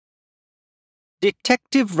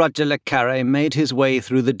Detective Roger LeCarre made his way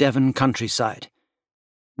through the Devon countryside,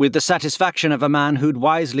 with the satisfaction of a man who'd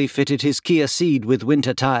wisely fitted his Kia Ceed with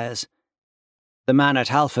winter tyres. The man at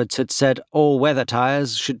Halford's had said all-weather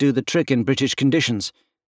tyres should do the trick in British conditions.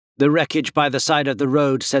 The wreckage by the side of the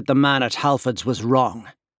road said the man at Halford's was wrong.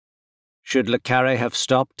 Should LeCarre have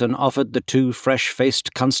stopped and offered the two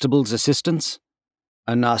fresh-faced constables assistance?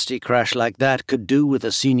 A nasty crash like that could do with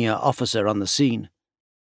a senior officer on the scene.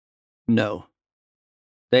 No.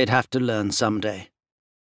 They'd have to learn someday.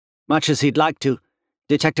 Much as he'd like to,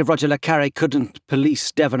 Detective Roger LeCarre couldn't police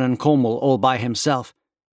Devon and Cornwall all by himself.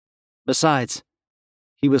 Besides,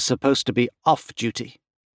 he was supposed to be off-duty.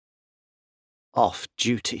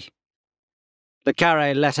 Off-duty.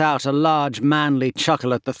 LeCarre let out a large, manly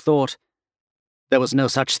chuckle at the thought. There was no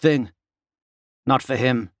such thing. Not for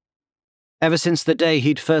him. Ever since the day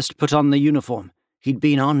he'd first put on the uniform, he'd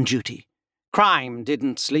been on duty. Crime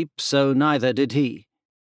didn't sleep, so neither did he.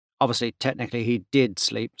 Obviously, technically, he did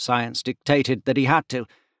sleep. Science dictated that he had to,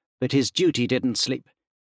 but his duty didn't sleep.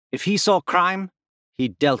 If he saw crime, he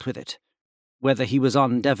dealt with it, whether he was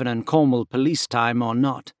on Devon and Cornwall police time or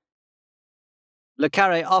not.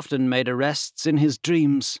 LeCarre often made arrests in his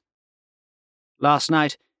dreams. Last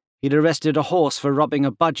night, he'd arrested a horse for robbing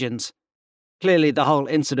a budgeon's. Clearly the whole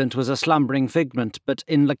incident was a slumbering figment, but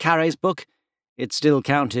in LeCarre's book, it still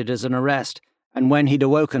counted as an arrest, and when he'd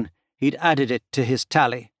awoken, he'd added it to his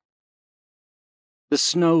tally. The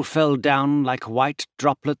snow fell down like white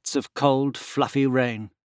droplets of cold, fluffy rain.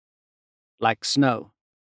 Like snow.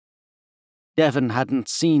 Devon hadn't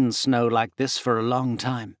seen snow like this for a long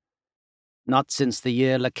time. Not since the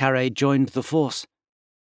year LeCarre joined the force.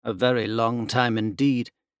 A very long time indeed.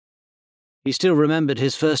 He still remembered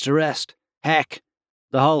his first arrest. Heck,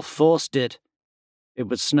 the whole force did. It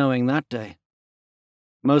was snowing that day.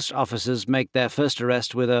 Most officers make their first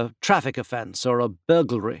arrest with a traffic offence or a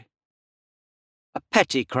burglary. A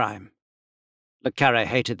petty crime. LeCarre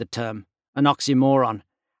hated the term. An oxymoron.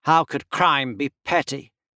 How could crime be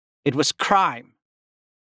petty? It was crime.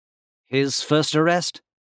 His first arrest?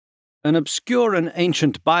 An obscure and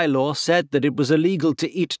ancient bylaw said that it was illegal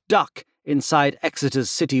to eat duck inside Exeter's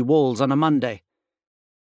city walls on a Monday.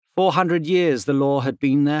 400 years the law had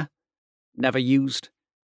been there. Never used.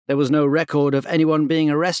 There was no record of anyone being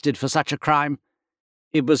arrested for such a crime.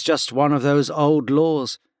 It was just one of those old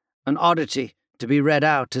laws, an oddity to be read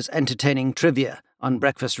out as entertaining trivia on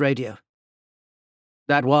breakfast radio.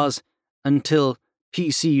 That was until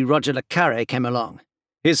PC Roger LeCarre came along.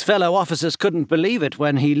 His fellow officers couldn't believe it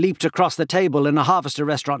when he leaped across the table in a Harvester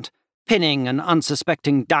restaurant, pinning an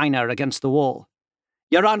unsuspecting diner against the wall.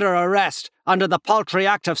 "You're under arrest, under the Poultry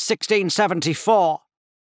Act of 1674.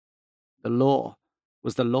 The law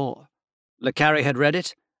was the law. LeCarre had read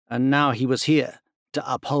it, and now he was here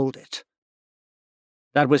to uphold it.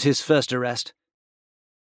 That was his first arrest.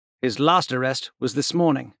 His last arrest was this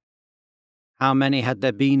morning. How many had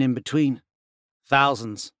there been in between?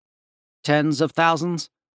 Thousands. Tens of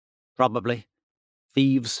thousands? Probably.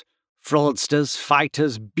 Thieves, fraudsters,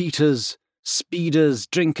 fighters, beaters, speeders,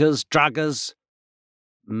 drinkers, druggers,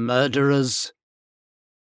 murderers.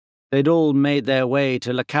 They'd all made their way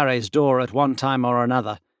to LeCarre's door at one time or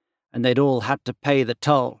another, and they'd all had to pay the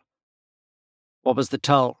toll. What was the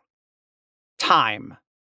toll? Time.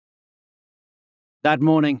 That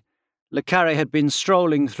morning, LeCarre had been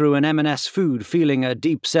strolling through an M&S Food feeling a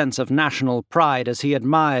deep sense of national pride as he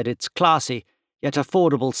admired its classy yet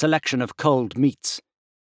affordable selection of cold meats.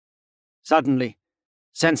 Suddenly,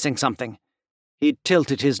 sensing something, he'd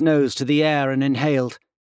tilted his nose to the air and inhaled.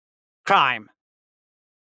 Crime.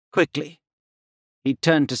 Quickly, he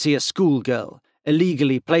turned to see a schoolgirl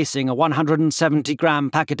illegally placing a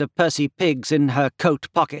 170-gram packet of Percy pigs in her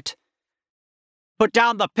coat pocket. "Put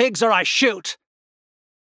down the pigs or I shoot!"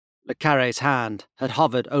 LeCarre's hand had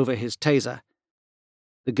hovered over his taser.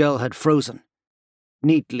 The girl had frozen,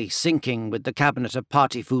 neatly syncing with the cabinet of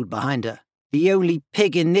party food behind her. "The only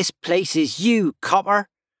pig in this place is you, copper!"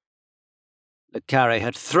 LeCarre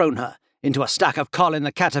had thrown her into a stack of Colin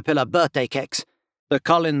the Caterpillar birthday cakes. The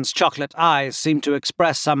Colin's chocolate eyes seemed to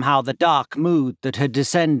express somehow the dark mood that had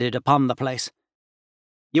descended upon the place.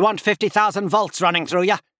 "You want 50,000 volts running through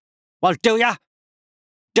ya? Well, do ya?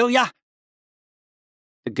 Do ya?"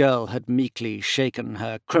 The girl had meekly shaken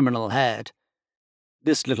her criminal head.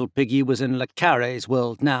 This little piggy was in LeCarre's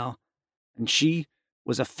world now, and she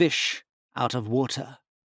was a fish out of water.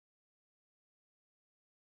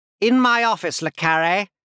 "In my office, LeCarre.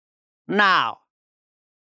 Now,"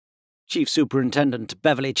 Chief Superintendent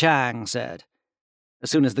Beverly Chang said,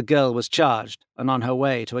 as soon as the girl was charged and on her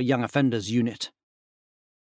way to a young offenders unit.